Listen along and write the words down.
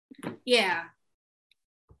Yeah.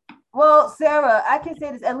 Well, Sarah, I can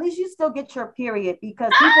say this. At least you still get your period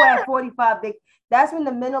because people at 45, that's when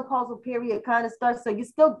the menopausal period kind of starts. So you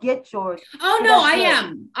still get yours. Oh, so no, I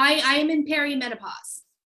am. I am in perimenopause.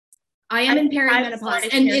 I am in perimenopause.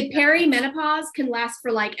 And perimenopause can last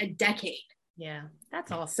for like a decade. Yeah,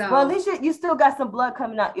 that's awesome. So, well, at least you still got some blood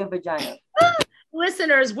coming out your vagina.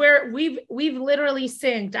 Listeners, we've literally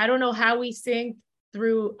synced. I don't know how we synced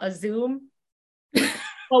through a Zoom,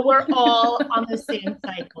 but we're all on the same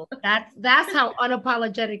cycle. That's how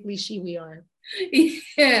unapologetically she we are.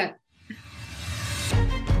 Yeah.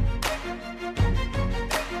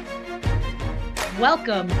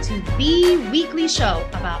 Welcome to the weekly show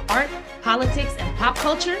about art, politics, and pop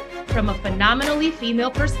culture from a phenomenally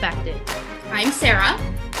female perspective. I'm Sarah.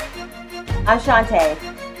 I'm Shantae.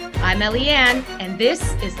 I'm Elianne, and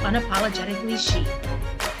this is Unapologetically She.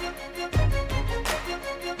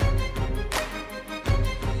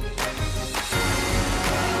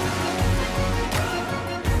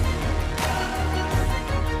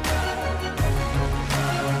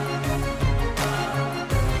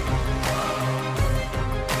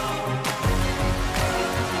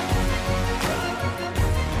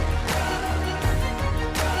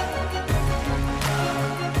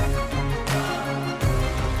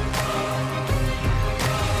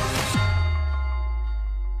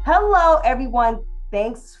 Hello, everyone.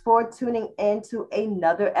 Thanks for tuning in to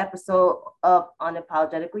another episode of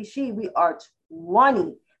Unapologetically She. We are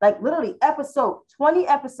 20, like literally episode 20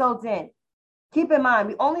 episodes in. Keep in mind,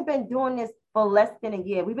 we've only been doing this for less than a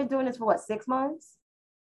year. We've been doing this for what, 6 months?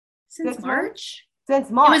 Since March? Since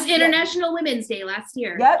March. It was International Women's Day last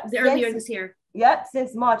year. Yep. Earlier this year. Yep,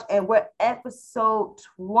 since March. And we're episode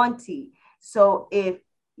 20. So if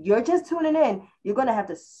you're just tuning in, you're going to have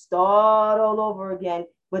to start all over again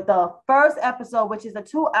with the first episode, which is a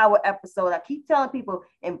 2-hour episode. I keep telling people,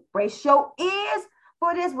 embrace your ears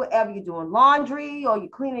for this, wherever you're doing laundry or you're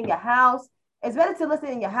cleaning your house. It's better to listen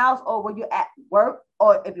in your house or when you're at work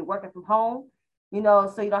or if you're working from home,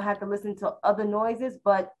 so you don't have to listen to other noises,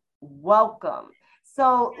 but welcome.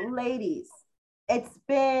 So ladies, it's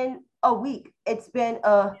been a week. It's been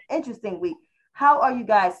an interesting week. How are you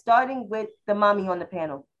guys? Starting with the mommy on the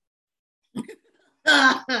panel.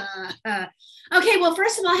 Okay, well,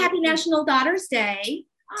 first of all, happy National Daughters Day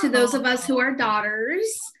to those of us who are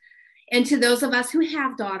daughters and to those of us who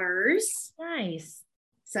have daughters. Nice.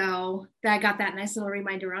 So I got that nice little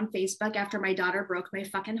reminder on Facebook after my daughter broke my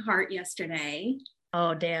fucking heart yesterday.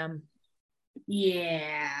 Oh, damn.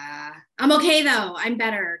 Yeah. I'm okay, though. I'm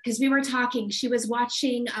better because we were talking. She was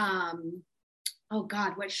watching, oh,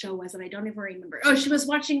 God, what show was it? I don't even remember. Oh, she was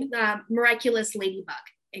watching Miraculous Ladybug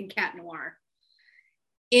and Cat Noir.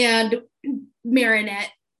 And Marinette,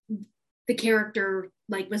 the character,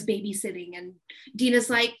 was babysitting. And Dina's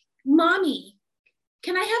like, Mommy,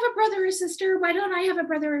 can I have a brother or sister? Why don't I have a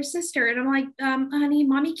brother or sister? And I'm like, honey,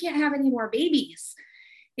 Mommy can't have any more babies.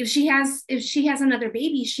 If she has another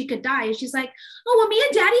baby, she could die. And she's like, oh, well, me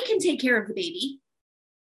and Daddy can take care of the baby.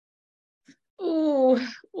 Ooh,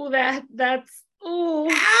 that's, ooh.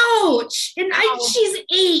 Ouch. And she's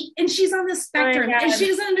 8 and she's on the spectrum and she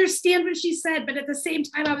doesn't understand what she said. But at the same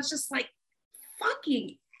time, I was just like,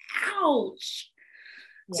 fucking ouch.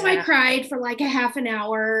 Yeah. So I cried for like a half an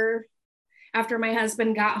hour after my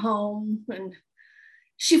husband got home. And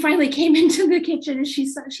she finally came into the kitchen and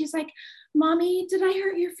she's like, Mommy, did I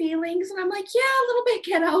hurt your feelings? And I'm like, yeah, a little bit,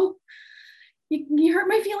 kiddo. You hurt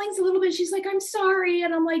my feelings a little bit. She's like, I'm sorry.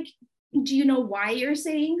 And I'm like, do you know why you're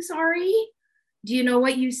saying sorry? Do you know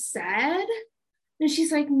what you said? And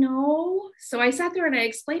she's like, no. So I sat there and I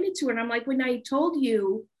explained it to her. And I'm like, when I told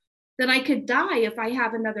you that I could die if I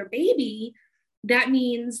have another baby, that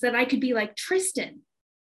means that I could be like Tristan,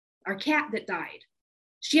 our cat that died.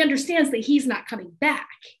 She understands that he's not coming back.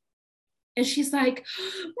 And she's like,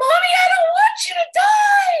 Mommy, I don't want you to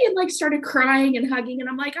die. And started crying and hugging. And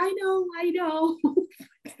I'm like, I know.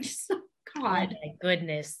 So, God. Oh my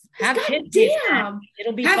goodness. Have kids. Damn.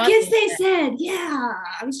 It'll be have fun. Kids, they said. Yeah.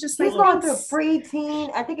 I was just she's going through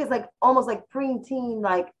preteen. I think it's almost like preteen.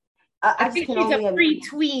 I think she's a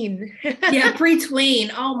pre-tween. Yeah,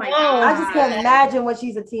 pre-tween. Oh my God. I just can't imagine when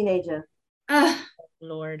she's a teenager.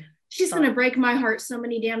 Lord. She's going to break my heart so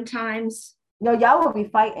many damn times. No, y'all will be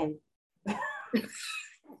fighting.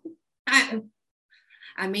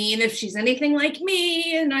 I mean, if she's anything like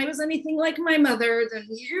me and I was anything like my mother, then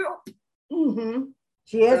you. Mm-hmm.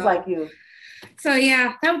 She is like you. So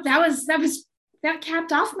yeah, that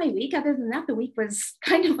capped off my week. Other than that, the week was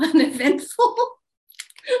kind of uneventful.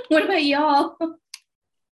 What about y'all?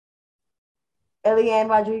 Elianne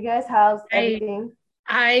Rodriguez, how's everything?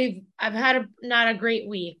 I've had not a great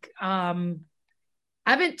week. I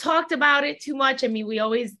haven't talked about it too much. I mean, we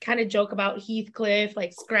always kind of joke about Heathcliff,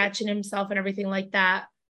 like scratching himself and everything like that.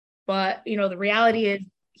 But, you know, the reality is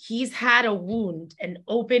he's had a wound, an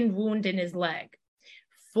open wound in his leg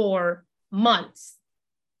for months.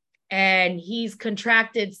 And he's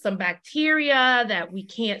contracted some bacteria that we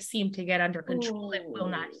can't seem to get under control. It will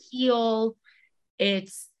not heal.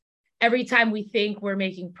 It's every time we think we're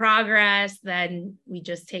making progress, then we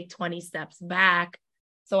just take 20 steps back.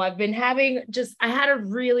 So I've been having I had a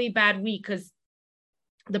really bad week because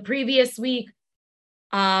the previous week,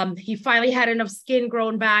 he finally had enough skin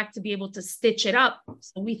grown back to be able to stitch it up.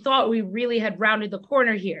 So we thought we really had rounded the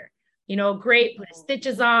corner here. You know, great, put his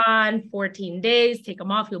stitches on, 14 days, take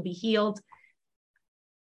them off, he'll be healed.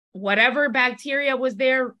 Whatever bacteria was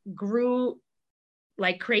there grew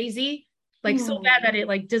like crazy, like so bad that it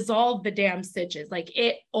like dissolved the damn stitches. Like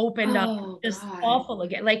it opened up, just awful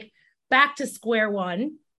again, like back to square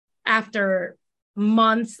one after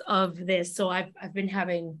months of this. So I've been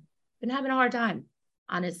having a hard time,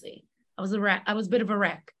 honestly. I was a bit of a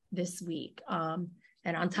wreck this week. And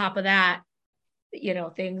on top of that, you know,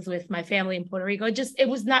 things with my family in Puerto Rico. It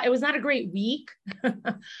was not a great week.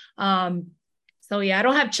 So yeah, I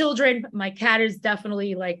don't have children. My cat is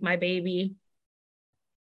definitely like my baby.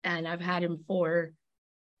 And I've had him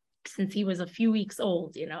since he was a few weeks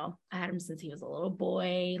old, you know. I had him since he was a little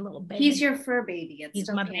boy, little baby. He's your fur baby.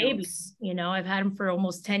 He's my baby. You know, I've had him for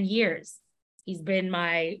almost 10 years. He's been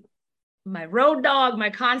my road dog, my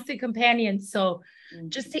constant companion. So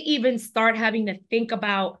just to even start having to think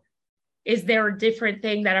about, is there a different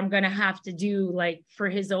thing that I'm going to have to do, like for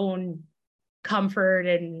his own comfort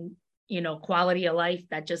and, you know, quality of life,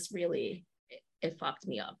 that just really, it fucked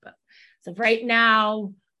me up. So right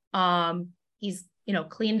now, he's, you know,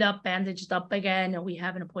 cleaned up, bandaged up again, and we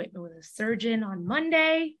have an appointment with a surgeon on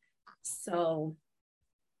Monday. So.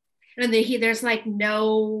 And there's like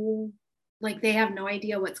they have no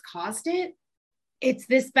idea what's caused it. It's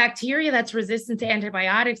this bacteria that's resistant to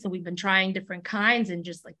antibiotics, and we've been trying different kinds and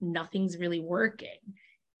just like nothing's really working.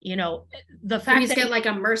 You know, the fact that get like a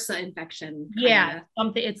MRSA infection. Yeah,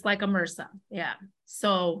 something. It's like a MRSA. Yeah.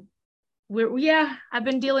 So I've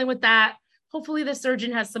been dealing with that. Hopefully the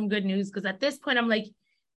surgeon has some good news, because at this point I'm like,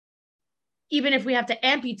 even if we have to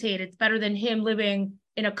amputate, it's better than him living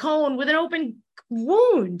in a cone with an open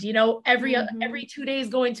wound. You know, every 2 days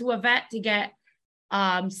going to a vet to get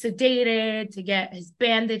sedated, to get his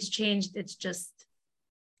bandage changed. It's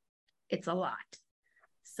a lot.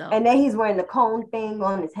 So, and then he's wearing the cone thing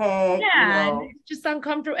on his head. Yeah, you know. and it's just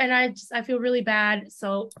uncomfortable, and I feel really bad.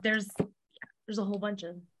 So there's a whole bunch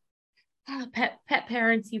of pet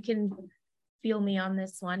parents. You can feel me on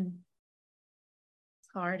this one. It's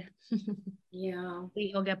hard. Yeah,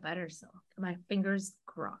 he'll get better. So my fingers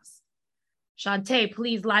crossed. Shantae,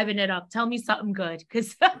 please liven it up. Tell me something good,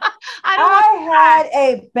 because I had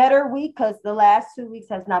a better week because the last 2 weeks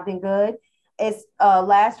has not been good. It's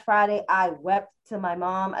last Friday, I wept to my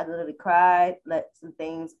mom. I literally cried, let some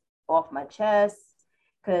things off my chest,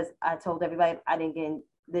 because I told everybody I didn't get in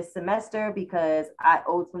this semester because I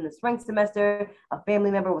owed from the spring semester. A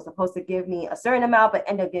family member was supposed to give me a certain amount, but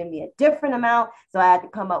ended up giving me a different amount. So I had to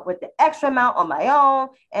come up with the extra amount on my own,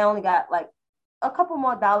 and only got like a couple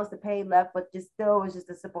more dollars to pay left, but just still was just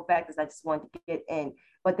a simple fact is I just wanted to get in.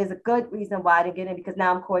 But there's a good reason why I didn't get in, because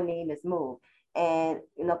now I'm coordinating this move. And,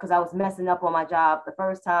 you know, because I was messing up on my job the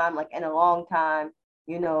first time, like in a long time,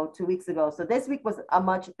 you know, 2 weeks ago. So this week was a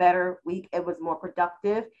much better week. It was more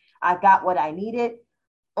productive. I got what I needed.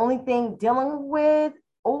 Only thing, dealing with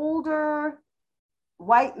older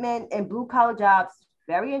white men in blue collar jobs,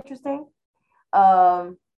 very interesting.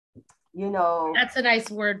 You know, that's a nice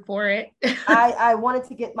word for it. I wanted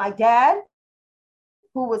to get my dad,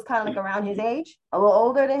 who was kind of like around his age, a little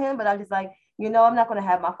older than him, but I'm just like, you know, I'm not going to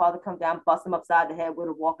have my father come down, bust him upside the head with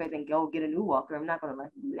a walker, then go get a new walker. I'm not going to let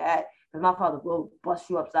him do that, because my father will bust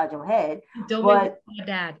you upside your head. Don't make my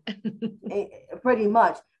dad. Pretty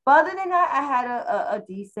much. But other than that, I had a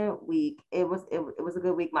decent week. It was a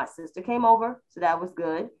good week. My sister came over, so that was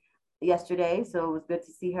good yesterday. So it was good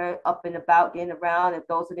to see her up and about, getting around. And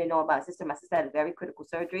those who didn't know about my sister had a very critical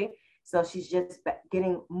surgery. So she's just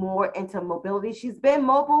getting more into mobility. She's been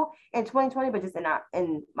mobile in 2020, but just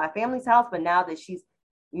in my family's house. But now that she's,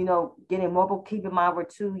 you know, getting mobile, keep in mind we're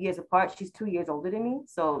 2 years apart. She's 2 years older than me.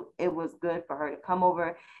 So it was good for her to come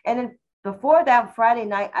over. And then before that, Friday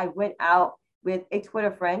night, I went out with a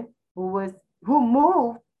Twitter friend who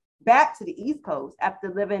moved back to the East Coast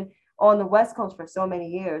after living on the West Coast for so many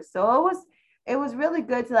years. So it was really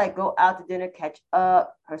good to like go out to dinner, catch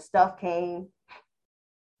up. Her stuff came.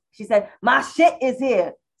 She said, my shit is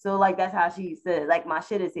here. So like that's how she said, like my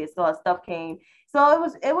shit is here. So her stuff came. So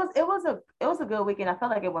it was a good weekend. I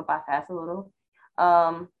felt like it went by fast a little.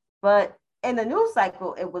 But in the news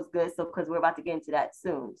cycle, it was good. So because we're about to get into that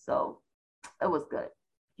soon. So it was good.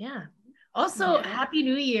 Yeah. Also, Happy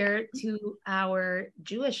New Year to our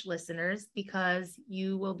Jewish listeners, because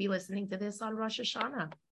you will be listening to this on Rosh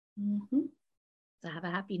Hashanah. Mm-hmm. So have a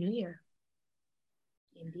Happy New Year.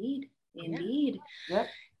 Indeed. Indeed. Yep.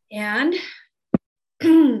 And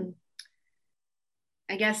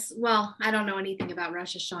I guess, well, I don't know anything about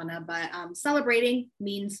Rosh Hashanah, but celebrating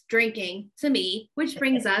means drinking to me, which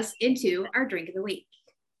brings us into our drink of the week.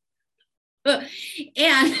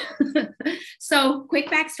 And so quick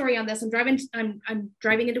backstory on this. I'm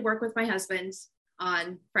driving into work with my husband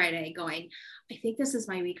on Friday going, I think this is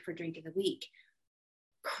my week for drink of the week.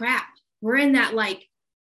 Crap. We're in that like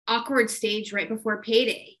awkward stage right before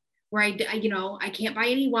payday where I can't buy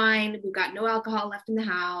any wine. We've got no alcohol left in the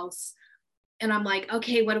house. And I'm like,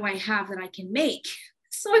 okay, what do I have that I can make?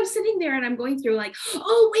 So I'm sitting there and I'm going through like,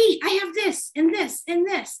 oh, wait, I have this and this and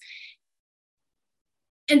this.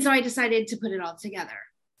 And so I decided to put it all together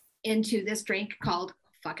into this drink called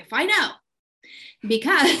Fuck If I Know.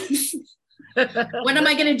 Because what am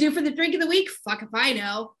I going to do for the drink of the week? Fuck if I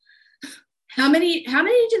know. How many of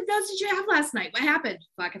those did you have last night? What happened?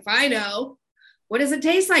 Fuck if I know. What does it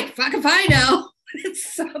taste like? Fuck if I know.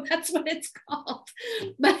 So that's what it's called.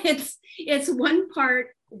 But it's 1 part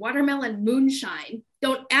watermelon moonshine.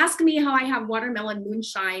 Don't ask me how I have watermelon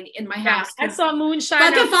moonshine in my house. I saw moonshine.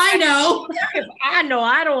 Fuck if I know. If I know,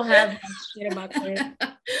 I don't have shit in my crib.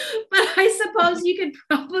 But I suppose you could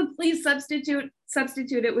probably substitute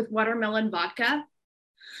it with watermelon vodka.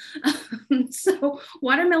 So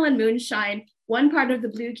watermelon moonshine, 1 part of the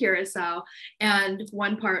blue curacao and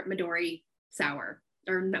 1 part Midori sour.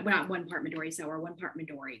 Or not 1 part Midori sour, 1 part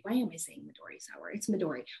Midori. Why am I saying Midori sour? It's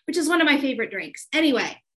Midori, which is one of my favorite drinks.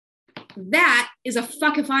 Anyway, that is a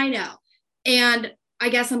fuck if I know. And I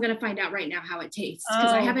guess I'm going to find out right now how it tastes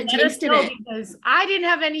because I haven't tasted it. Because I didn't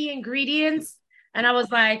have any ingredients. And I was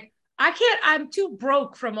like, I'm too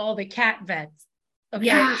broke from all the cat vets. Okay.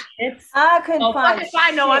 Yeah. I couldn't find fuck if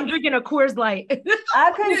I know, I'm drinking a Coors Light.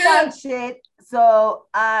 I couldn't find shit. So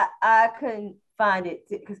I couldn't find it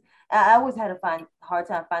because I always had a hard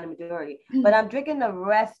time finding Midori, but I'm drinking the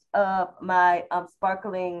rest of my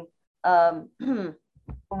sparkling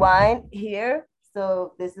wine here.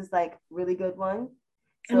 So this is like really good one.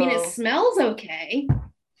 So, I mean, it smells okay.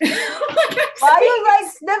 Why are you like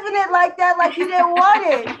sniffing it like that? Like you didn't want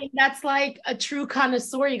it. That's like a true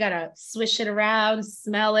connoisseur. You gotta swish it around,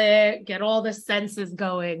 smell it, get all the senses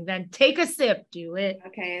going, then take a sip. Do it.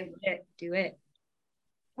 Okay. Do it.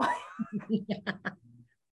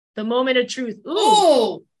 The moment of truth.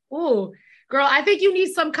 Ooh. Girl, I think you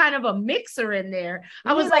need some kind of a mixer in there.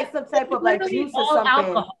 I was like some type of like juice or something.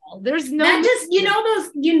 Alcohol. There's no that just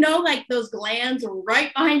like those glands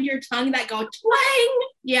right behind your tongue that go twang.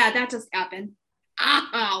 Yeah, that just happened.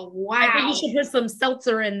 Oh wow. I think you should put some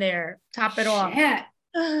seltzer in there. Top it off.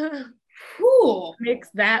 Cool. Mix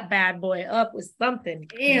that bad boy up with something.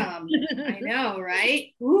 Damn. I know,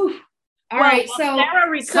 right? Ooh. All right, so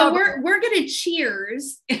we're gonna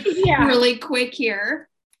cheers really quick here.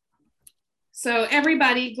 So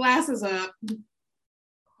everybody, glasses up.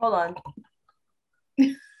 Hold on.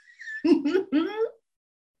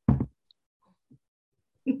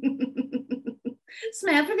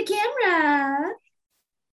 Smile for the camera.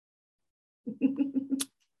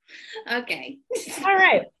 Okay. All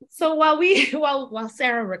right. So while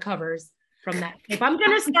Sarah recovers from that, if I'm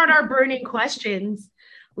gonna start our burning questions.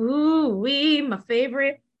 My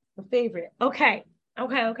favorite. Okay.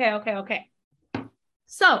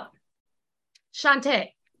 So,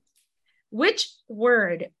 Shantae, which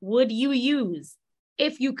word would you use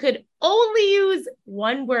if you could only use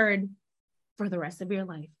 1 word for the rest of your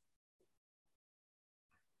life?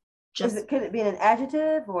 Could it be an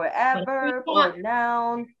adjective or an adverb or a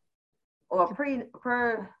noun or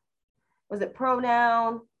was it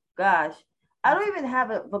pronoun? Gosh. I don't even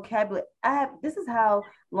have a vocabulary. This is how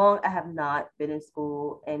long I have not been in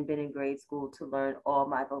school and been in grade school to learn all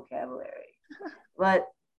my vocabulary. But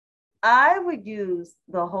I would use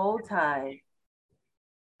the whole time,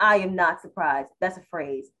 I am not surprised. That's a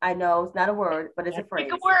phrase. I know it's not a word, but it's a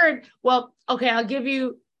phrase. Pick a word. Well, okay, I'll give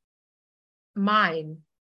you mine.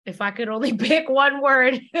 If I could only pick 1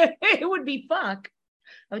 word, it would be fuck.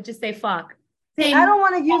 I would just say fuck. See, I don't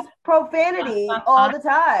want to use profanity all the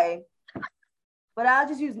time. But I'll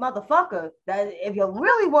just use motherfucker. That if you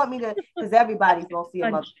really want me to, because everybody's gonna see a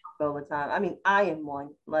motherfucker all the time. I mean, I am one.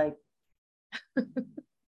 Like,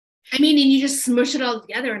 I mean, and you just smush it all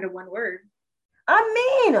together into one word. I'm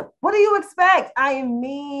mean. What do you expect? I am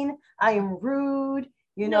mean. I am rude.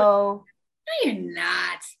 You know. No, you're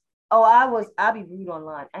not. Oh, I'll be rude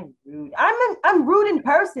online. I'm rude. I'm rude in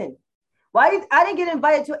person. I didn't get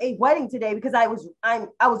invited to a wedding today because I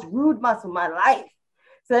was rude most of my life.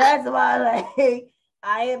 So that's why like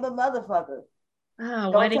I am a motherfucker.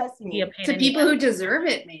 Oh, don't test me. To people who deserve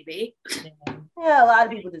it, maybe. Yeah, a lot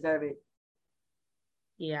of people deserve it.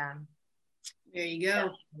 Yeah. There you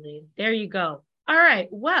go. Definitely. There you go. All right.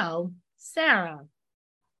 Well, Sarah,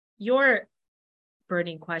 your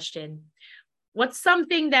burning question. What's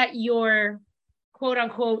something that you're quote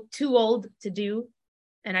unquote too old to do?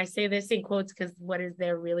 And I say this in quotes because what is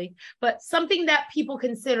there really? But something that people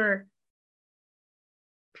consider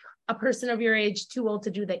a person of your age too old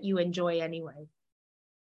to do that you enjoy anyway.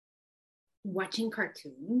 Watching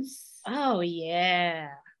cartoons. Oh, yeah.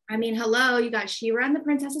 I mean, hello, you got She-Ra and the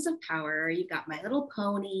Princesses of Power. You got My Little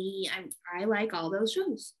Pony. I like all those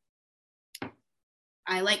shows.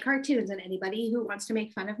 I like cartoons, and anybody who wants to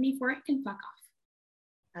make fun of me for it can fuck off.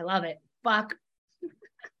 I love it. Fuck.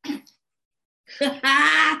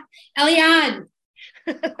 Eliane.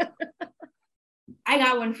 I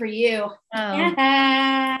got one for you.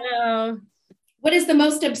 Oh. What is the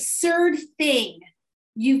most absurd thing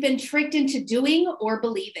you've been tricked into doing or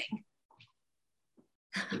believing?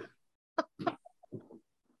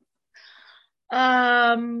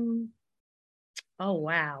 Oh,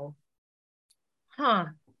 wow. Huh.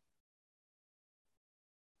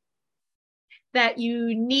 That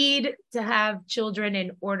you need to have children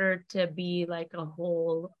in order to be like a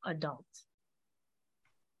whole adult.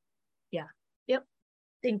 Yeah. Yep.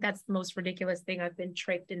 I think that's the most ridiculous thing I've been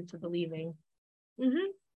tricked into believing.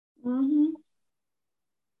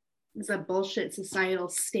 It's a bullshit societal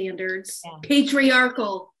standards,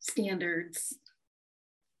 patriarchal standards.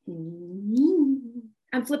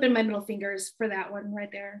 I'm flipping my middle fingers for that one right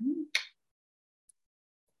there.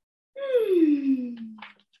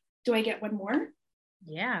 Do I get one more?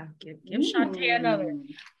 Yeah, give Shantae another.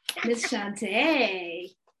 Miss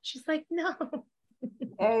Shantae. She's like, no.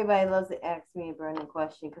 Everybody loves to ask me a burning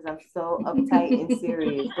question because I'm so uptight and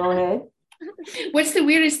serious. Go ahead. What's the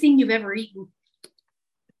weirdest thing you've ever eaten?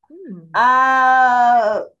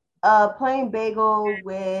 Plain bagel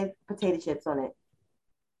with potato chips on it.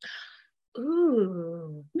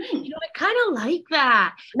 Ooh, you know, I kind of like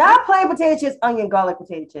that. Not plain potato chips, onion, garlic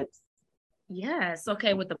potato chips. Yes,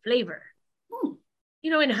 okay, with the flavor. You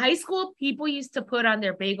know, in high school, people used to put on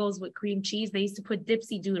their bagels with cream cheese. They used to put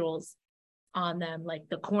Dipsy Doodles on them, like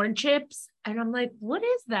the corn chips. And I'm like, what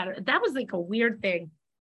is that? That was like a weird thing.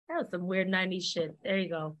 That was some weird 90s shit. There you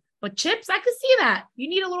go. But chips, I could see that. You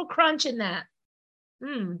need a little crunch in that.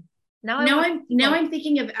 Now I'm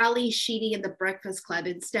thinking of Ali Sheedy in The Breakfast Club.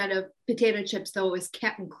 Instead of potato chips, though, it was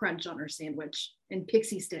Captain Crunch on her sandwich and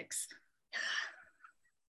pixie sticks.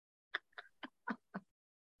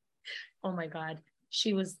 Oh my God.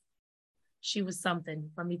 She was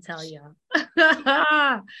something, let me tell you.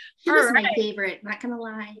 She was my favorite, not gonna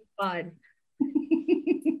lie. Fun.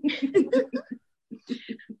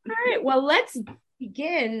 All right, well, let's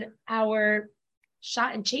begin our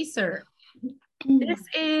shot and chaser. This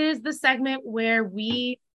is the segment where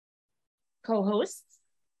we co-hosts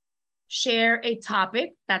share a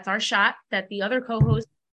topic, that's our shot, that the other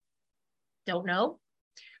co-hosts don't know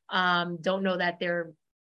that they're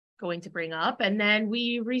going to bring up, and then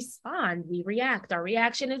we respond, we react. Our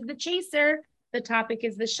reaction is the chaser, the topic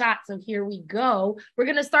is the shot. So here we go. We're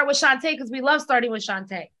going to start with Shantae because we love starting with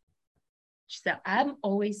Shantae. She said, I'm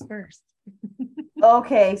always first.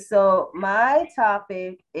 Okay, so my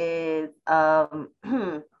topic is the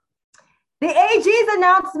AG's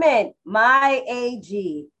announcement. My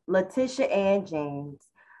AG, Letitia Ann James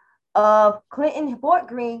of Fort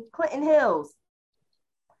Greene, Clinton Hills.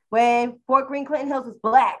 When Fort Greene, Clinton Hills was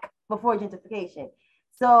black before gentrification.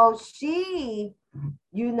 So she,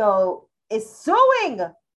 you know, is suing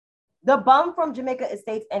the bum from Jamaica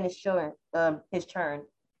Estates and his children,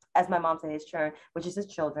 as my mom said, his children, which is his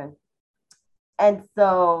children. And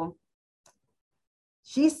so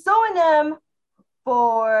she's suing them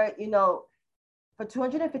for, you know, for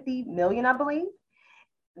 $250 million, I believe.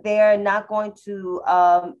 They're not going to,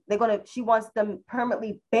 she wants them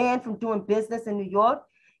permanently banned from doing business in New York,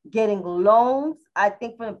 getting loans, I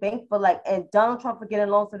think, from the bank for like, and Donald Trump for getting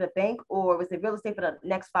loans from the bank, or was it real estate for the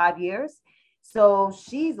next 5 years? So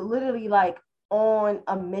she's literally like on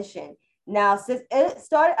a mission. Now, since it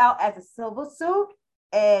started out as a civil suit,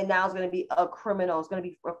 and now it's going to be a criminal, it's going to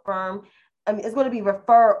be referred,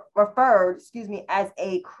 as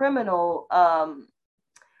a criminal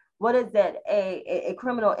what is that? A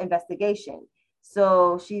criminal investigation.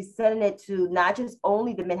 So she's sending it to not just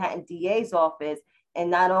only the Manhattan DA's office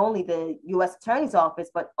and not only the U.S. Attorney's office,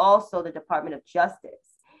 but also the Department of Justice.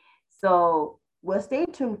 So we'll stay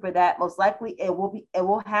tuned for that. Most likely it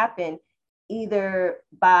will happen either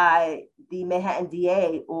by the Manhattan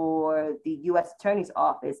DA or the U.S. Attorney's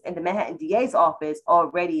office. And the Manhattan DA's office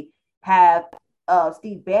already have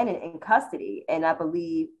Steve Bannon in custody, and I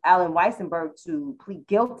believe Alan Weissenberg to plead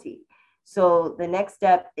guilty. So the next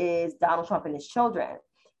step is Donald Trump and his children.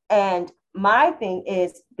 And my thing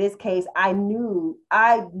is, this case, I never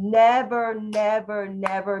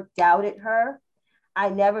doubted her. I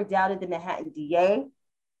never doubted the Manhattan DA,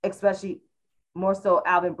 especially more so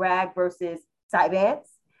Alvin Bragg versus Cy Vance.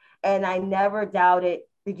 And I never doubted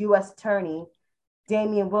the U.S. Attorney,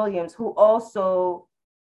 Damian Williams, who also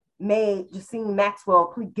made Justine Maxwell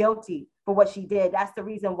plead guilty for what she did. That's the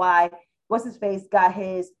reason why what's-his-face got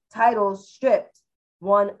his titles stripped,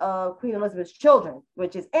 one of Queen Elizabeth's children,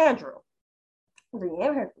 which is Andrew. I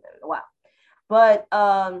haven't heard from him in a while. But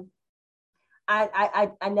I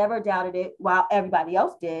never doubted it, while everybody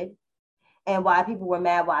else did, and why people were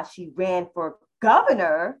mad why she ran for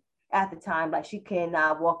governor at the time. Like, she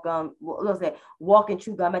cannot walk and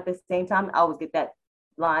chew gum at the same time. I always get that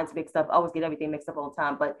lines mixed up. I always get everything mixed up all the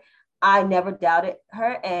time. But I never doubted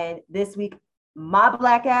her. And this week, my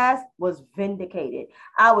black ass was vindicated.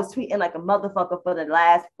 I was tweeting like a motherfucker for the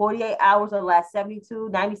last 48 hours or the last 72,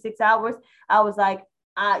 96 hours. I was like,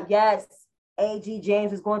 yes, A.G.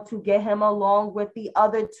 James is going to get him along with the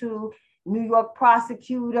other two New York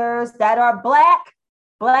prosecutors that are black.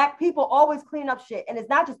 Black people always clean up shit. And it's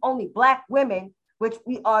not just only black women, which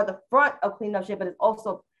we are the front of cleaning up shit, but it's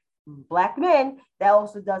also black men that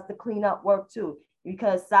also does the cleanup work too.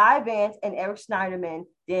 Because Cy Vance and Eric Schneiderman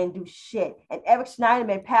didn't do shit. And Eric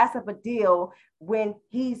Schneiderman passed up a deal when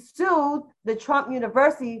he sued the Trump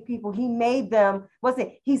University people. He made them,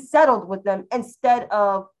 he settled with them instead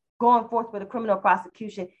of going forth with a criminal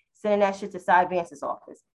prosecution, sending that shit to Cy Vance's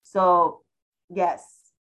office. So, yes,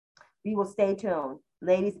 we will stay tuned.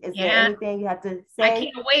 Ladies, is there anything you have to say? I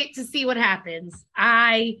can't wait to see what happens.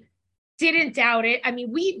 I didn't doubt it. I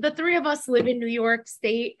mean, the three of us live in New York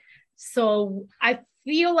State, so I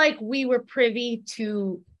feel like we were privy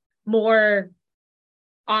to more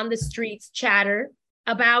on the streets chatter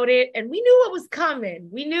about it, and we knew what was coming.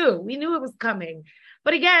 We knew it was coming.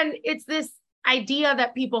 But again, it's this idea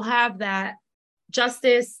that people have that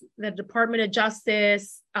justice, the Department of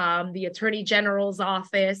Justice, the Attorney General's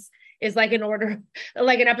office is like an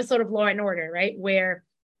episode of Law and Order, right? Where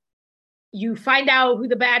you find out who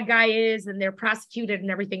the bad guy is and they're prosecuted and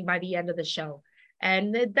everything by the end of the show.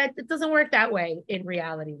 And that it doesn't work that way in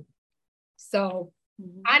reality. So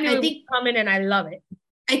I knew it was coming, and I love it.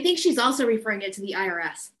 I think she's also referring it to the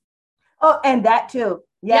IRS. Oh, and that too.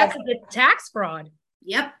 Yes. Yeah, the tax fraud.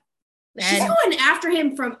 Yep. She's going after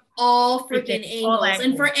him from all freaking angles.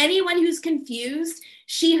 And for anyone who's confused,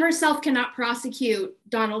 she herself cannot prosecute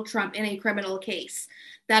Donald Trump in a criminal case.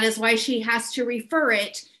 That is why she has to refer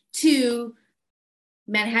it to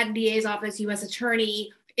Manhattan DA's office, U.S.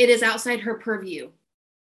 Attorney. It is outside her purview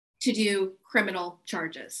to do criminal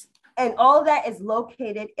charges. And all of that is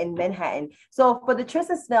located in Manhattan. So for the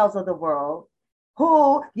Tristan Snells of the world,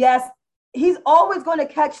 who, yes, he's always going to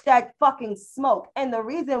catch that fucking smoke. And the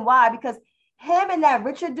reason why, because him and that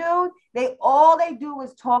Richard dude, all they do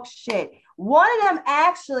is talk shit. One of them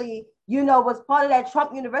actually, was part of that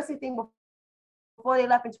Trump University thing before they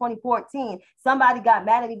left in 2014. Somebody got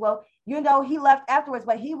mad at me. Well, he left afterwards,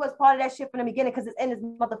 but he was part of that shit from the beginning because it's in his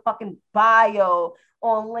motherfucking bio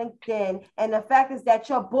on LinkedIn. And the fact is that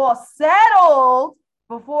your boss settled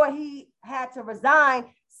before he had to resign,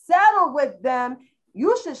 settled with them.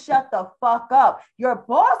 You should shut the fuck up. Your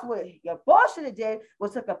boss should have did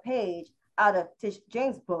was took a page out of Tish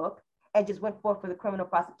James' book and just went forth for the criminal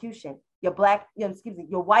prosecution. Your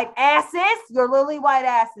white asses, your lily white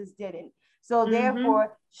asses didn't. So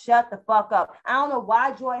therefore, shut the fuck up. I don't know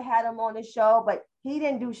why Joy had him on the show, but he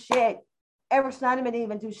didn't do shit. Eric Schneiderman didn't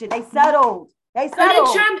even do shit. They settled.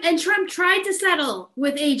 And Trump tried to settle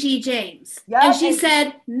with A.G. James. Yep. And she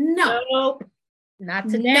said, no. Nope. Not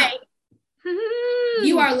today. No.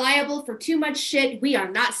 You are liable for too much shit. We are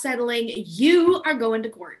not settling. You are going to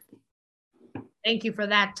court. Thank you for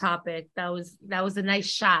that topic. That was a nice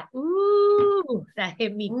shot. Ooh, that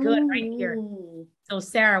hit me good right here. So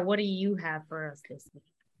Sarah, what do you have for us this week?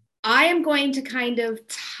 I am going to kind of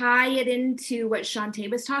tie it into what Shantae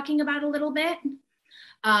was talking about a little bit,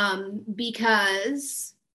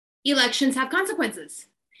 because elections have consequences.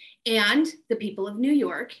 And the people of New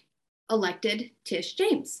York elected Tish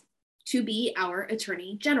James. to be our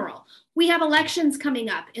attorney general. We have elections coming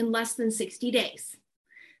up in less than 60 days.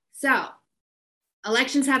 So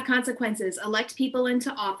elections have consequences. Elect people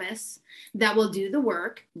into office that will do the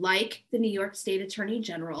work, like the New York State Attorney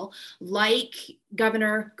General, like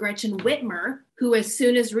Governor Gretchen Whitmer, who, as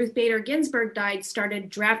soon as Ruth Bader Ginsburg died, started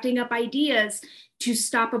drafting up ideas to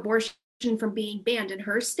stop abortion from being banned in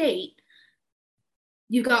her state.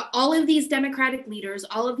 You got all of these Democratic leaders,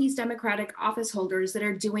 all of these Democratic office holders that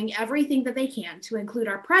are doing everything that they can, to include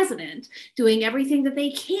our president, doing everything that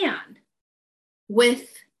they can with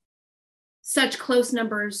such close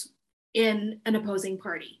numbers in an opposing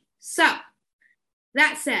party. So,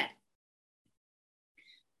 that said,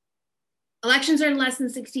 elections are in less than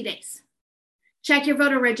 60 days. Check your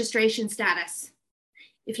voter registration status.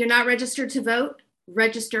 If you're not registered to vote,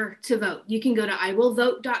 register to vote. You can go to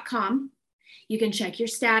iwillvote.com. You can check your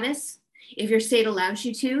status. If your state allows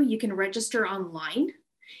you to, you can register online.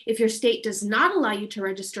 If your state does not allow you to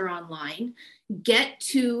register online, get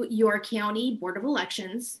to your county board of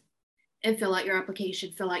elections and fill out your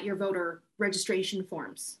application, fill out your voter registration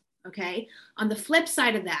forms, okay? On the flip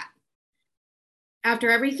side of that,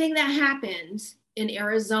 after everything that happened in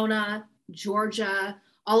Arizona, Georgia,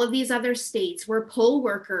 all of these other states where poll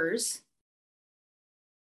workers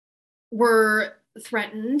were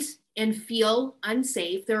threatened and feel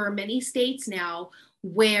unsafe, there are many states now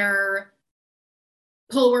where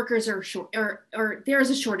poll workers are short, or there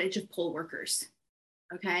is a shortage of poll workers,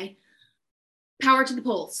 okay? Power to the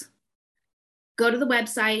polls. Go to the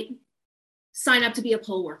website, sign up to be a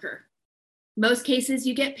poll worker. Most cases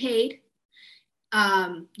you get paid.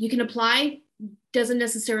 You can apply. Doesn't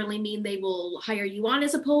necessarily mean they will hire you on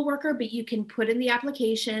as a poll worker, but you can put in the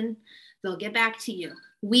application. They'll get back to you.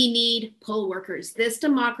 We need poll workers. This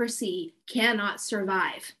democracy cannot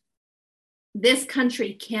survive. This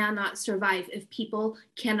country cannot survive if people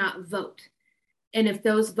cannot vote and if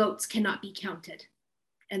those votes cannot be counted.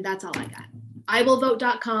 And that's all I got.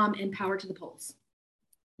 iwillvote.com and power to the polls.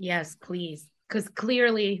 Yes, please. Because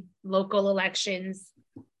clearly local elections,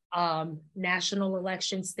 national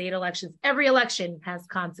elections, state elections, every election has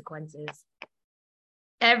consequences.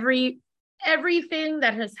 Everything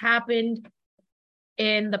that has happened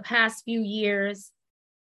in the past few years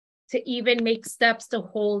to even make steps to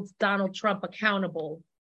hold Donald Trump accountable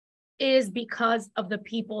is because of the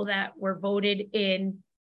people that were voted in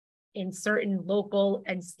certain local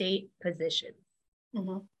and state positions.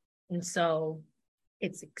 Mm-hmm. And so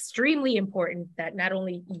it's extremely important that not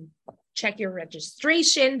only you check your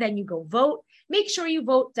registration, then you go vote. Make sure you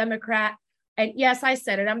vote Democrat. And yes, I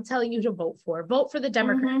said it. I'm telling you to vote for the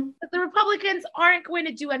Democrats. Mm-hmm. But the Republicans aren't going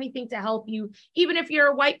to do anything to help you. Even if you're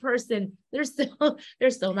a white person, they're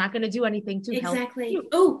still not going to do anything to help you. Exactly.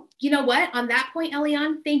 Oh, you know what? On that point,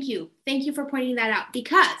 Eliane, thank you. Thank you for pointing that out,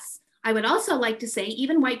 because I would also like to say,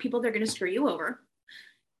 even white people, they're going to screw you over.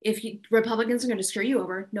 Republicans are going to screw you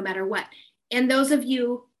over no matter what. And those of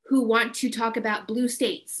you who want to talk about blue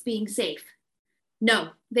states being safe, no,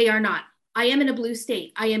 they are not. I am in a blue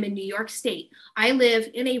state. I am in New York State. I live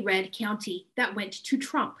in a red county that went to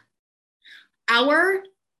Trump. The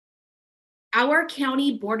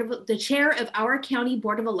chair of our county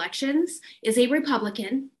board of elections is a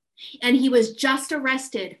Republican, and he was just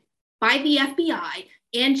arrested by the FBI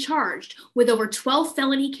and charged with over 12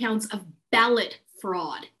 felony counts of ballot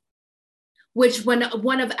fraud, which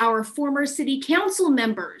one of our former city council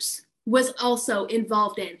members was also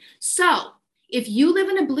involved in. So if you live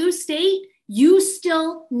in a blue state, you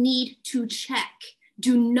still need to check.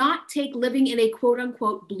 Do not take living in a quote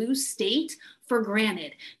unquote blue state for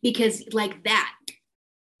granted, because like that's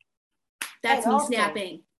me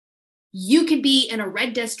snapping. You could be in a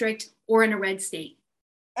red district or in a red state.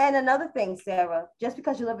 And another thing, Sarah, just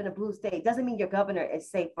because you live in a blue state doesn't mean your governor is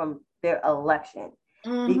safe from their election.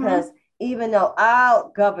 Mm-hmm. Because even though our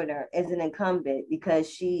governor is an incumbent because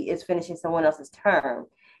she is finishing someone else's term,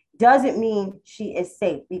 doesn't mean she is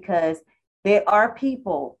safe, because there are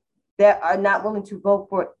people that are not willing to vote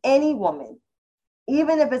for any woman,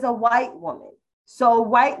 even if it's a white woman. So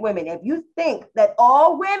white women, if you think that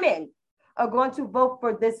all women are going to vote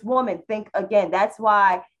for this woman, think again. That's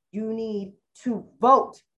why you need to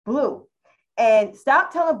vote blue. And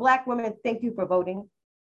stop telling Black women thank you for voting,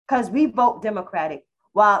 because we vote Democratic,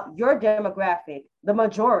 while your demographic, the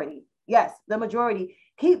majority, yes, the majority,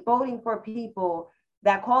 keep voting for people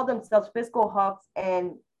that call themselves fiscal hawks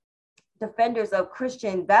and defenders of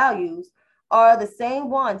Christian values, are the same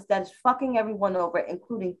ones that is fucking everyone over,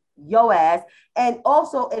 including your ass, and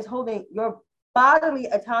also is holding your bodily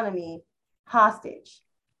autonomy hostage.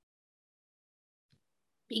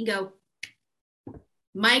 Bingo.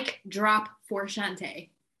 Mic drop for Shantae.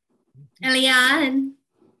 Eliane.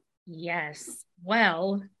 Yes.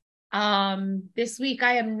 Well, this week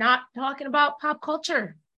I am not talking about pop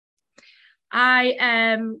culture. I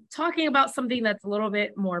am talking about something that's a little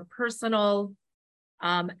bit more personal.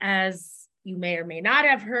 As you may or may not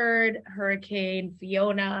have heard, Hurricane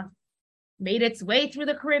Fiona made its way through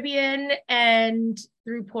the Caribbean and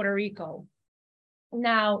through Puerto Rico.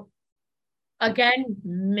 Now, again,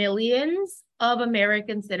 millions of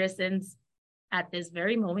American citizens at this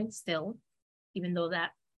very moment still, even though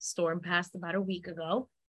that storm passed about a week ago,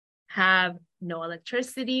 have no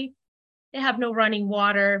electricity. They have no running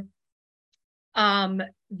water.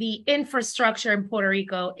 The infrastructure in Puerto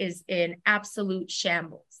Rico is in absolute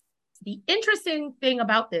shambles. The interesting thing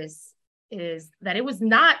about this is that it was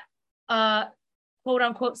not a quote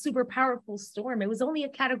unquote super powerful storm. It was only a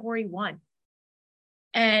category 1.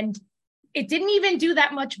 And it didn't even do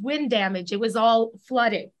that much wind damage. It was all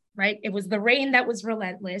flooded, right? It was the rain that was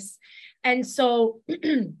relentless. And so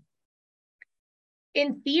in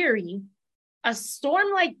theory, a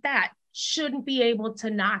storm like that shouldn't be able to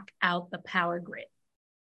knock out the power grid.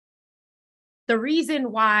 The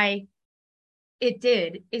reason why it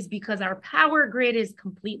did is because our power grid is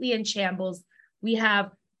completely in shambles. We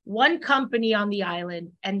have one company on the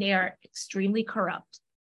island and they are extremely corrupt.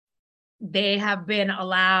 They have been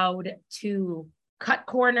allowed to cut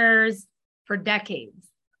corners for decades.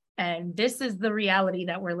 And this is the reality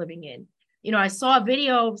that we're living in. You know, I saw a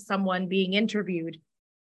video of someone being interviewed,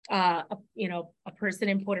 a person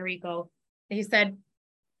in Puerto Rico. He said,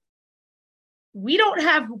 we don't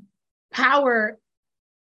have power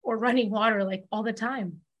or running water like all the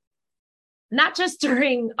time. Not just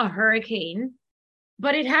during a hurricane,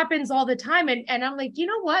 but it happens all the time. And I'm like, you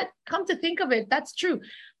know what? Come to think of it, that's true.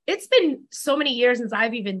 It's been so many years since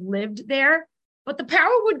I've even lived there, but the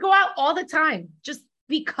power would go out all the time just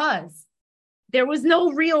because there was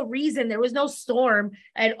no real reason. There was no storm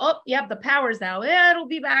and, the power's out. Yeah, it'll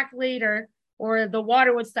be back later. Or the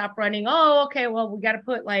water would stop running. Oh, okay, well, we got to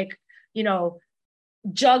put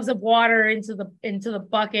jugs of water into the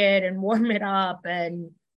bucket and warm it up and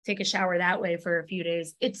take a shower that way for a few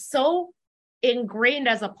days. It's so ingrained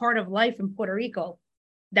as a part of life in Puerto Rico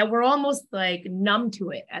that we're almost like numb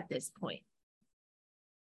to it at this point.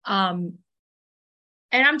 And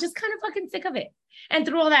I'm just kind of fucking sick of it. And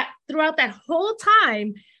throughout that whole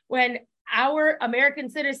time, when our American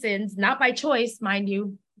citizens, not by choice, mind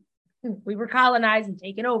you, we were colonized and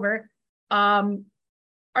taken over,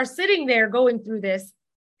 are sitting there going through this,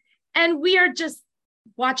 and we are just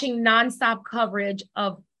watching nonstop coverage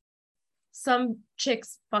of some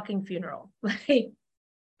chick's fucking funeral. Like,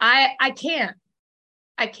 I can't.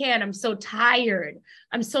 I'm so tired.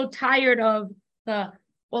 I'm so tired of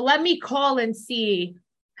let me call and see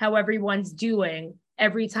how everyone's doing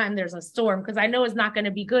every time there's a storm, because I know it's not going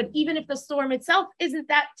to be good, even if the storm itself isn't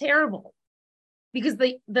that terrible, because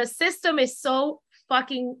the system is so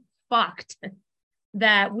fucking fucked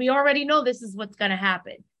that we already know this is what's going to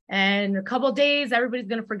happen. And a couple of days, everybody's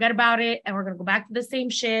going to forget about it, and we're going to go back to the same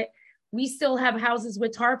shit. We still have houses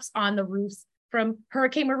with tarps on the roofs from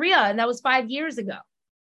Hurricane Maria, and that was 5 years ago.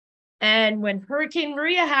 And when Hurricane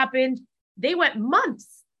Maria happened, they went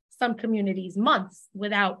months, some communities, months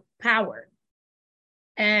without power.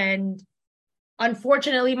 And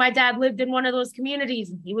unfortunately, my dad lived in one of those communities,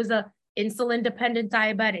 and he was a insulin-dependent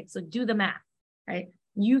diabetic. So do the math, right?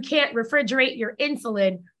 You can't refrigerate your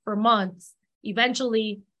insulin for months.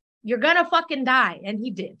 Eventually, you're gonna fucking die. And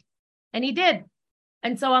he did.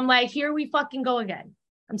 And so I'm like, here we fucking go again.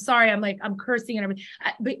 I'm sorry, I'm cursing and everything.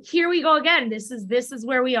 But here we go again. This is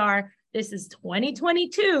where we are. This is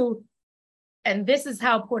 2022. And this is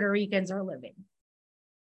how Puerto Ricans are living.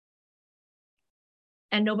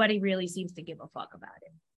 And nobody really seems to give a fuck about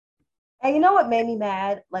it. And you know what made me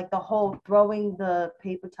mad? Like the whole throwing the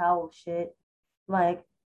paper towel shit. Like,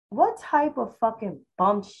 what type of fucking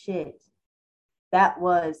bum shit that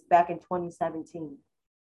was back in 2017?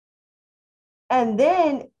 And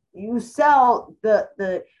then you sell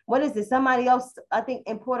the what is it? Somebody else, I think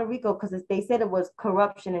in Puerto Rico, because they said it was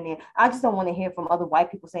corruption in there. I just don't want to hear from other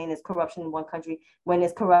white people saying there's corruption in one country when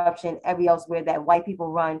there's corruption every elsewhere that white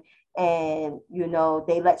people run, and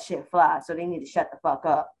they let shit fly. So they need to shut the fuck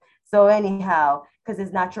up. So anyhow, because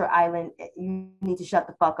it's not your island, you need to shut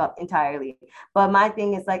the fuck up entirely. But my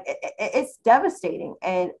thing is like, it's devastating.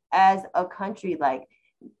 And as a country, like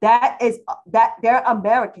that they're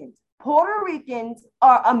Americans. Puerto Ricans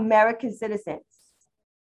are American citizens.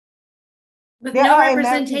 With no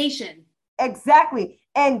representation. Exactly.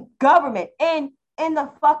 And government and in the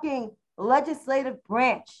fucking legislative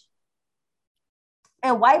branch.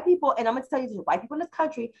 And white people, and I'm going to tell you this, white people in this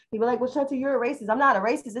country, people are like, well, Chantal, you're a racist. I'm not a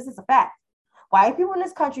racist. This is a fact. White people in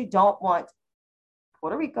this country don't want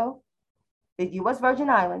Puerto Rico, the U.S. Virgin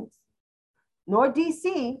Islands, nor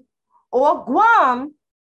D.C. or Guam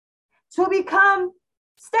to become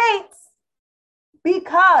states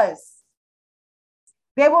because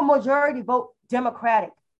they will majority vote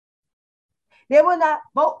Democratic. They will not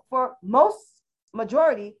vote for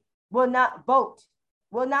majority will not vote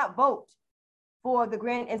for the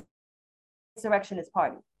Grand Insurrectionist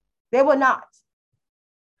Party. They will not.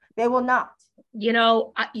 You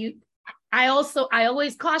know, I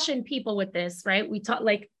always caution people with this, right? We talk,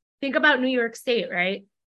 like, think about New York State, right?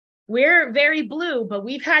 We're very blue, but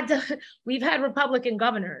we've had Republican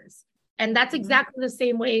governors. And that's exactly the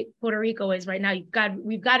same way Puerto Rico is right now.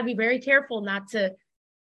 We've got to be very careful not to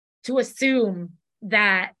assume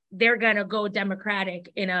that they're gonna go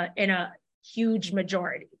Democratic in a huge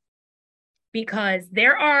majority. Because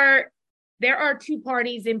there are two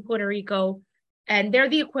parties in Puerto Rico, and they're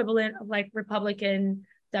the equivalent of like Republican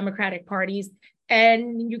Democratic parties.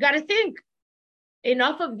 And you got to think,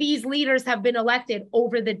 enough of these leaders have been elected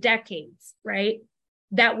over the decades, right?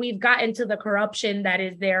 That we've gotten to the corruption that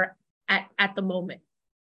is there at the moment.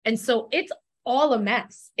 And so it's all a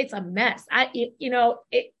mess. It's a mess.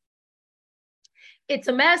 It's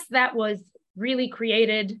a mess that was really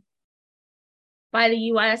created by the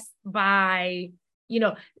US, by,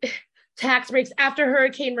 tax breaks. After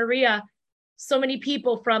Hurricane Maria, so many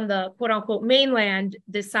people from the quote unquote mainland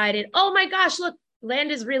decided, oh my gosh, look,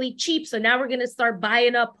 land is really cheap. So now we're going to start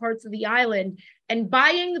buying up parts of the island and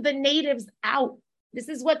buying the natives out. This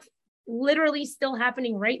is what's literally still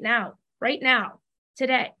happening right now,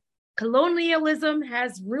 today. Colonialism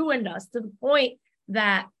has ruined us to the point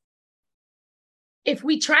that if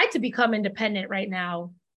we tried to become independent right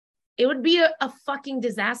now, it would be a fucking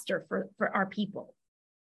disaster for our people.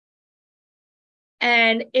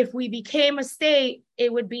 And if we became a state,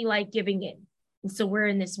 it would be like giving in. And so we're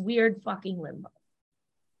in this weird fucking limbo.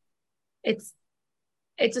 It's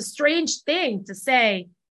a strange thing to say,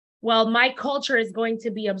 well, my culture is going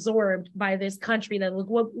to be absorbed by this country that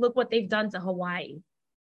look what they've done to Hawaii.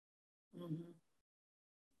 Mm-hmm.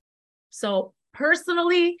 So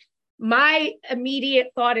personally, my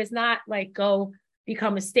immediate thought is not like go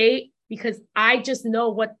become a state, because I just know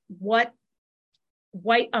what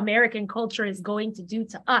white American culture is going to do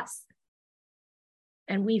to us.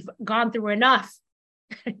 And we've gone through enough.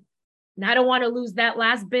 And I don't want to lose that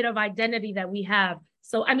last bit of identity that we have.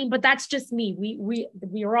 So, I mean, but that's just me.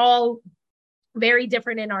 We are all very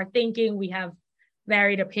different in our thinking. We have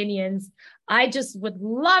varied opinions. I just would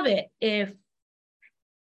love it if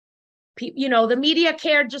the media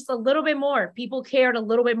cared just a little bit more. People cared a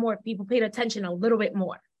little bit more. People paid attention a little bit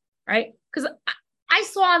more, right? Because I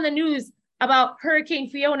saw on the news about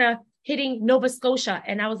Hurricane Fiona hitting Nova Scotia,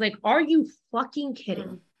 and I was like, are you fucking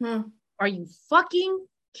kidding? Mm-hmm. Are you fucking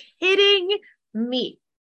kidding me?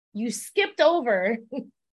 You skipped over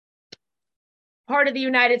part of the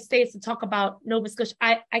United States to talk about Nova Scotia.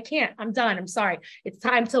 I can't. I'm done. I'm sorry. It's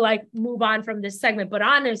time to like move on from this segment. But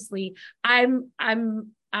honestly, I'm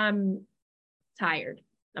tired.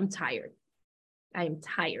 I'm tired. I am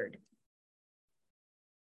tired.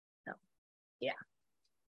 So, yeah.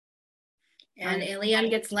 And Eliane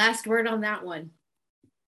gets last word on that one.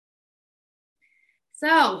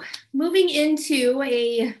 So, moving into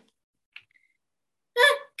a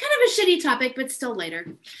kind of a shitty topic, but still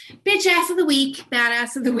lighter. Bitch ass of the week,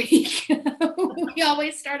 badass of the week. We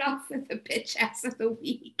always start off with the bitch ass of the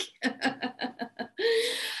week.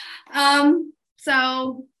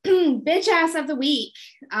 So bitch ass of the week.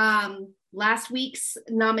 Last week's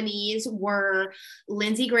nominees were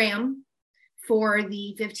Lindsey Graham for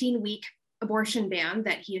the 15-week abortion ban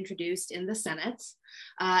that he introduced in the Senate.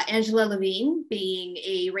 Angela Levine being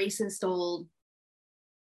a racist old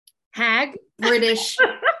hag, British.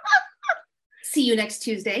 See you next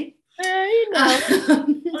Tuesday.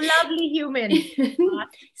 Lovely human.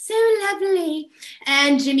 So lovely.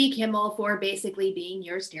 And Jimmy Kimmel for basically being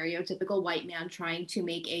your stereotypical white man trying to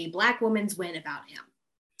make a Black woman's win about him.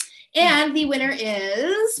 And the winner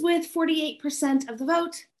is, with 48% of the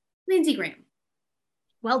vote, Lindsey Graham.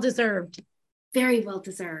 Well deserved. Very well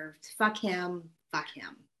deserved. Fuck him. Fuck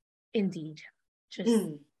him. Indeed. Just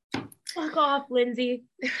fuck off, Lindsey.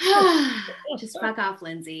 Just fuck off,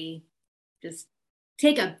 Lindsey. Just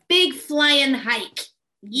take a big flying hike.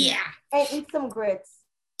 Yeah. And eat some grits.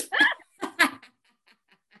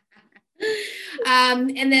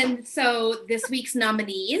 And then, so this week's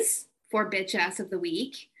nominees for Bitch Ass of the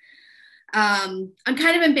Week. I'm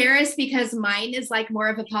kind of embarrassed because mine is like more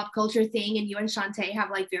of a pop culture thing, and you and Shantae have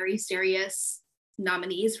like very serious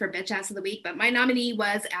nominees for Bitch Ass of the Week, but my nominee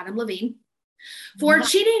was Adam Levine for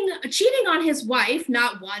cheating on his wife,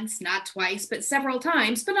 not once, not twice, but several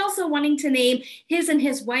times, but also wanting to name his and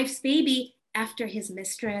his wife's baby after his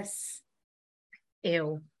mistress.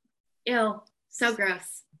 Ew. So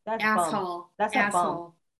gross. That's asshole. Bum. That's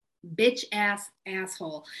asshole. Bitch ass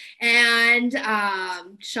asshole. And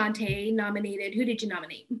Shantae nominated. Who did you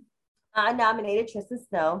nominate? I nominated Tristan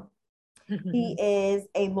Snow. He is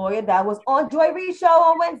a lawyer that was on Joy Reid's show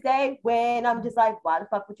on Wednesday, when I'm just like, why the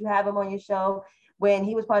fuck would you have him on your show? When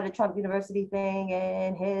he was part of the Trump University thing,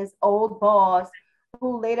 and his old boss,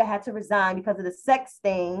 who later had to resign because of the sex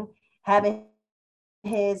thing, having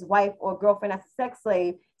his wife or girlfriend as a sex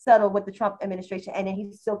slave, settled with the Trump administration. And then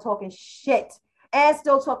he's still talking shit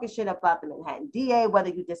about the Manhattan DA, whether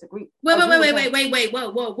you disagree. Wait,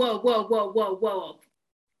 whoa.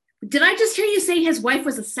 Did I just hear you say his wife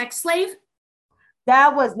was a sex slave?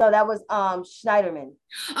 That was Schneiderman.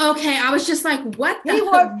 Okay, I was just like, what the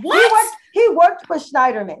he worked for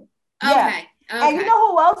Schneiderman. Yeah. Okay. And you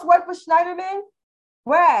know who else worked for Schneiderman?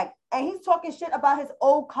 Bragg. And he's talking shit about his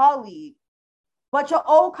old colleague. But your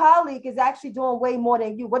old colleague is actually doing way more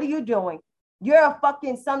than you. What are you doing? You're a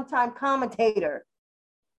fucking sometime commentator.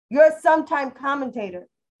 That's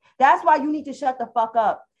why you need to shut the fuck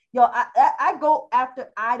up. Yo, I go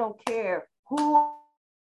after, I don't care who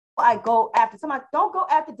I go after. Somebody, don't go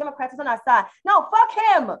after Democrats on our side. No, fuck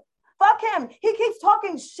him. He keeps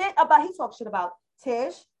talking shit about, he talks shit about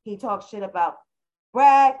Tish. He talks shit about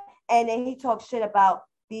Bragg. And then he talks shit about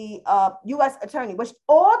the U.S. attorney, which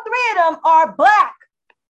all three of them are Black.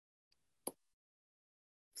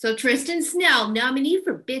 So Tristan Snell, nominee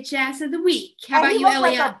for Bitch Ass of the Week. How and about you,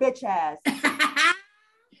 Elliot? Like a bitch ass.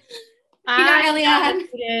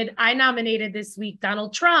 I nominated this week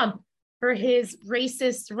Donald Trump for his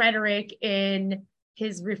racist rhetoric in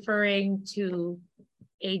his referring to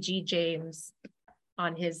A.G. James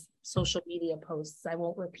on his social media posts. I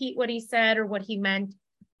won't repeat what he said or what he meant,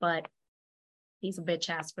 but he's a bitch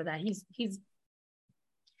ass for that. He's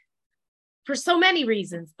for so many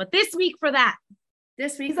reasons, but this week for that.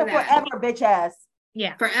 He's a forever bitch ass.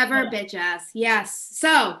 Yeah. Forever bitch ass. Yes.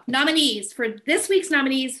 So nominees for this week's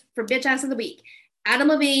nominees for Bitch Ass of the Week: Adam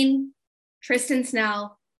Levine, Tristan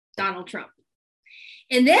Snell, Donald Trump.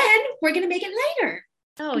 And then we're going to make it later.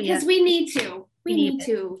 Oh, because we need to. We need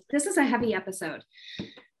to. This is a heavy episode.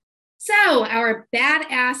 So our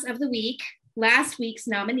badass of the week, last week's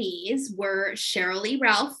nominees were Cheryl Lee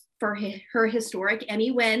Ralph for her historic Emmy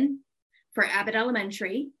win for Abbott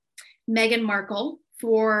Elementary, Meghan Markle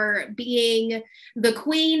for being the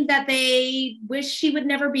queen that they wish she would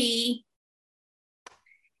never be,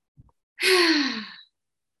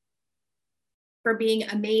 for being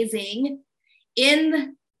amazing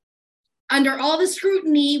under all the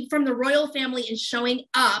scrutiny from the royal family and showing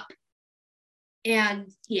up,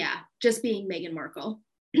 and just being Meghan Markle.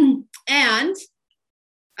 And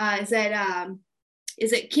is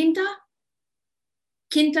it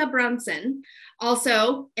Quinta Brunson,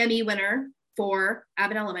 also Emmy winner for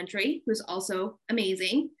Abbott Elementary, who's also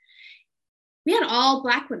amazing. We had all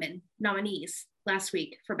Black women nominees last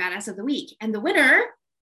week for Badass of the Week. And the winner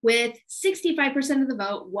with 65% of the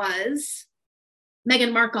vote was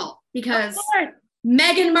Meghan Markle, because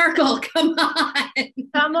Meghan Markle, come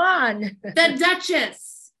on. The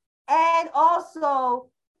Duchess. And also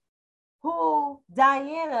who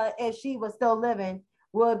Diana, if she was still living,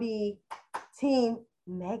 would be Team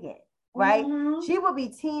Meghan. Right? Mm-hmm. She would be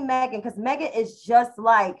Team Meghan, because Meghan is just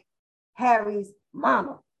like Harry's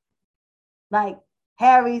mama. Like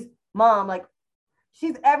Harry's mom. Like,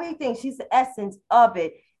 she's everything. She's the essence of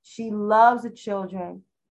it. She loves the children.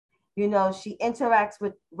 You know, she interacts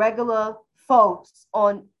with regular folks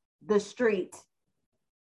on the street.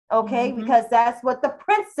 Okay? Mm-hmm. Because that's what the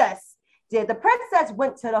princess did. The princess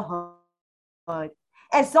went to the hood.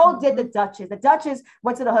 And so did the Duchess. The Duchess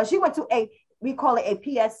went to the hood. She went to we call it a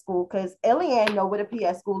PS school, because Eliane know what a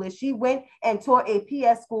PS school is. She went and taught a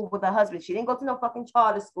PS school with her husband. She didn't go to no fucking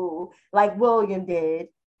charter school like William did,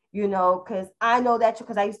 you know, because I know that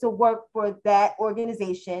because I used to work for that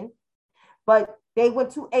organization. But they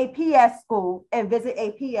went to a PS school and visit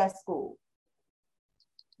a PS school.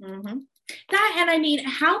 Mm-hmm. That, and I mean,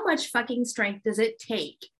 how much fucking strength does it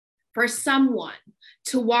take for someone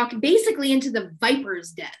to walk basically into the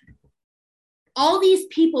viper's den? All these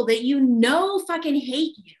people that you know fucking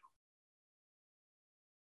hate you,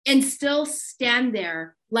 and still stand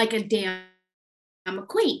there like a damn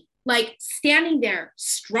queen, like standing there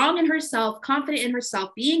strong in herself, confident in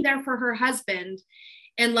herself, being there for her husband,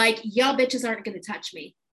 and like, y'all bitches aren't going to touch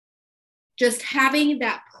me. just having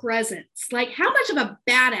that presence. Like, how much of a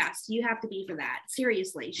badass do you have to be for that?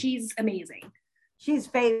 Seriously, she's amazing. She's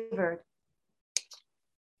favored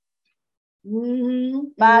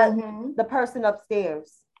by the person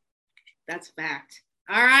upstairs. That's a fact.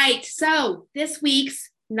 All right, so this week's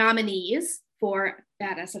nominees for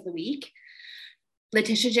Badass of the Week: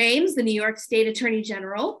 Letitia James, the New York State Attorney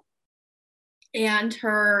General, and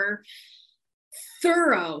her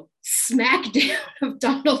thorough smackdown of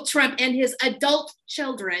Donald Trump and his adult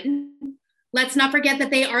children. Let's not forget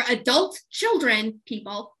that they are adult children,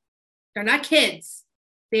 people. They're not kids.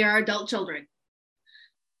 They are adult children.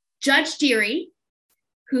 Judge Deary,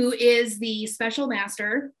 who is the special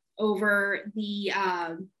master over the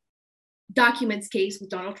documents case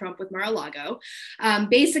with Donald Trump with Mar-a-Lago.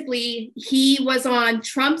 Basically, he was on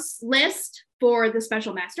Trump's list for the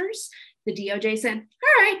special masters. The DOJ said,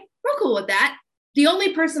 all right, we're cool with that. The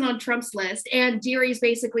only person on Trump's list, and Deary's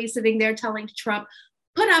basically sitting there telling Trump,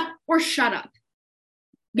 put up or shut up.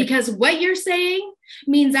 Because what you're saying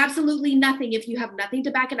means absolutely nothing if you have nothing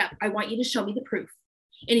to back it up. I want you to show me the proof.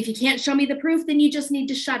 And if you can't show me the proof, then you just need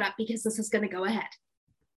to shut up because this is going to go ahead.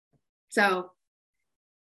 So,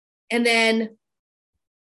 and then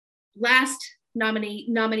last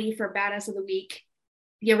nominee for Badass of the Week,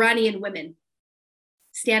 the Iranian women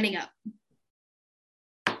standing up.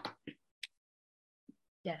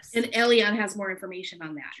 Yes. And Elian has more information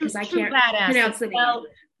on that because I can't pronounce the name.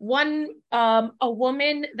 Well, a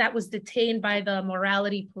woman that was detained by the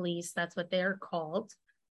morality police, that's what they're called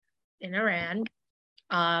in Iran,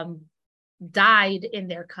 died in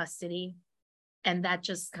their custody. And that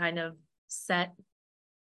just kind of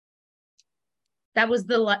that was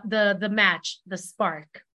the match, the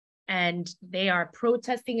spark. And they are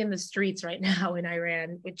protesting in the streets right now in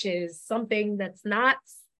Iran, which is something that's not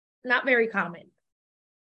very common.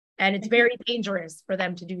 And it's very dangerous for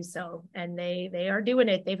them to do so. And they are doing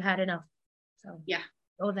it. They've had enough. So yeah,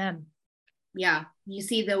 go them. Yeah. You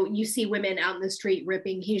see women out in the street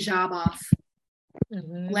ripping hijab off,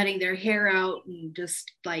 letting their hair out, and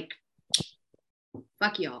just like,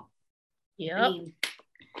 fuck y'all. Yeah. I mean,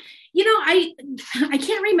 you know, I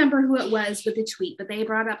can't remember who it was with the tweet, but they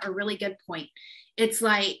brought up a really good point. It's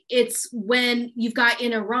when you've got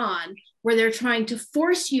in Iran where they're trying to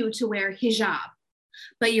force you to wear hijab,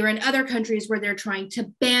 but you're in other countries where they're trying to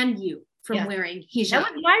ban you from wearing hijab.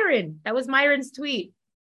 That was Myron's tweet.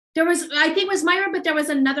 I think it was Myron, but there was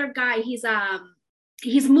another guy. He's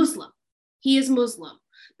Muslim. He is Muslim,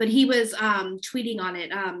 but he was tweeting on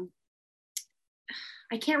it.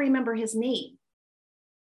 I can't remember his name,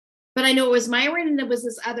 but I know it was Myron and it was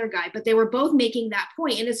this other guy, but they were both making that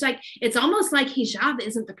point. And it's almost like hijab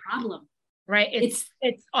isn't the problem. Right. It's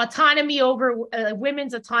autonomy over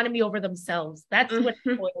women's autonomy over themselves. That's what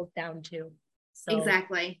it boils down to. So.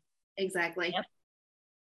 Exactly. Yep.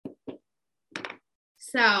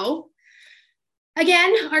 So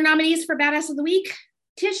again, our nominees for Badass of the Week: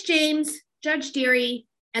 Tish James, Judge Deary,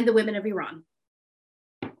 and the women of Iran.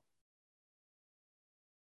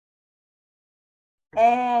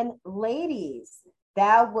 And ladies,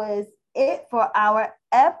 that was it for our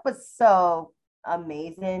episode.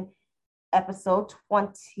 Amazing. Episode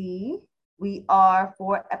 20. We are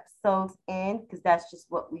 4 episodes in because that's just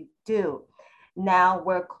what we do. Now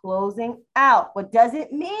we're closing out, but does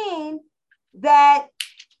it mean that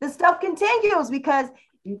the stuff continues? Because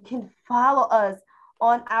you can follow us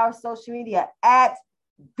on our social media at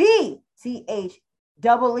the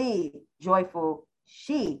THEE Joyful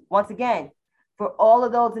She. Once again, for all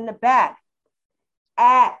of those in the back,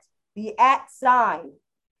 at the @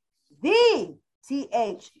 the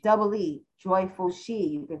THEE Joyful She.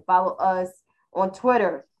 You can follow us on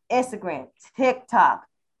Twitter, Instagram, TikTok,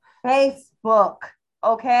 Facebook.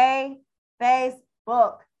 Okay?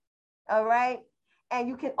 Facebook. All right? And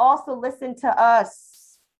you can also listen to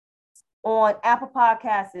us on Apple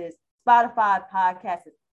Podcasts, Spotify Podcasts,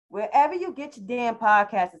 wherever you get your damn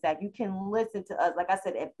podcasts at, you can listen to us. Like I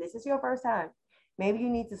said, if this is your first time, maybe you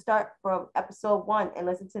need to start from episode 1 and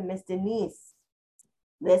listen to Miss Denise.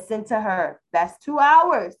 Listen to her. That's 2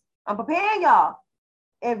 hours. I'm preparing y'all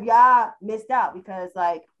if y'all missed out because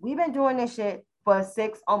we've been doing this shit for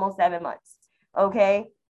 6, almost 7 months.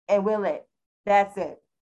 Okay? And we're lit. That's it.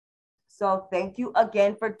 So thank you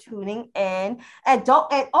again for tuning in. And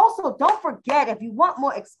also don't forget, if you want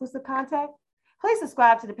more exclusive content, please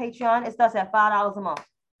subscribe to the Patreon. It starts at $5 a month.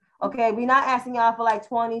 Okay, we're not asking y'all for like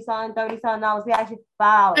 $20-something, $30-something dollars. We actually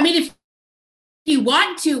 $5. I mean, if you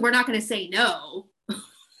want to, we're not going to say no.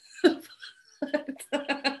 Because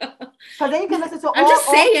then you can listen to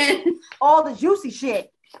all the juicy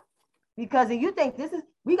shit. Because if you think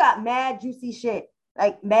we got mad juicy shit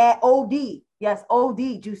Like mad OD. Yes,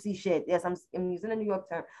 OD juicy shit. Yes, I'm using a New York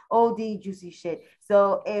term. OD juicy shit.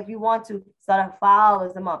 So if you want to start a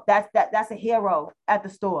follow them up, that's a hero at the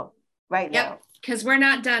store right now. Because we're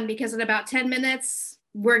not done, because in about 10 minutes,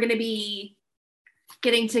 we're going to be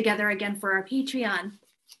getting together again for our Patreon.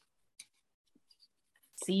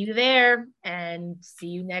 See you there and see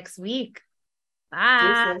you next week.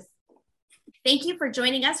 Bye. Deuces. Thank you for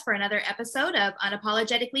joining us for another episode of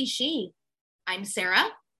Unapologetically She. I'm Sarah.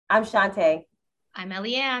 I'm Shantae. I'm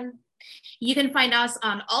Eliane. You can find us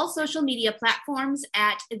on all social media platforms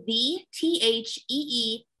at the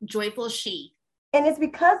THEE Joyful She. And it's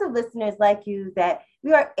because of listeners like you that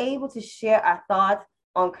we are able to share our thoughts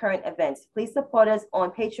on current events. Please support us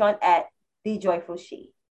on Patreon at The Joyful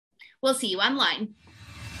She. We'll see you online.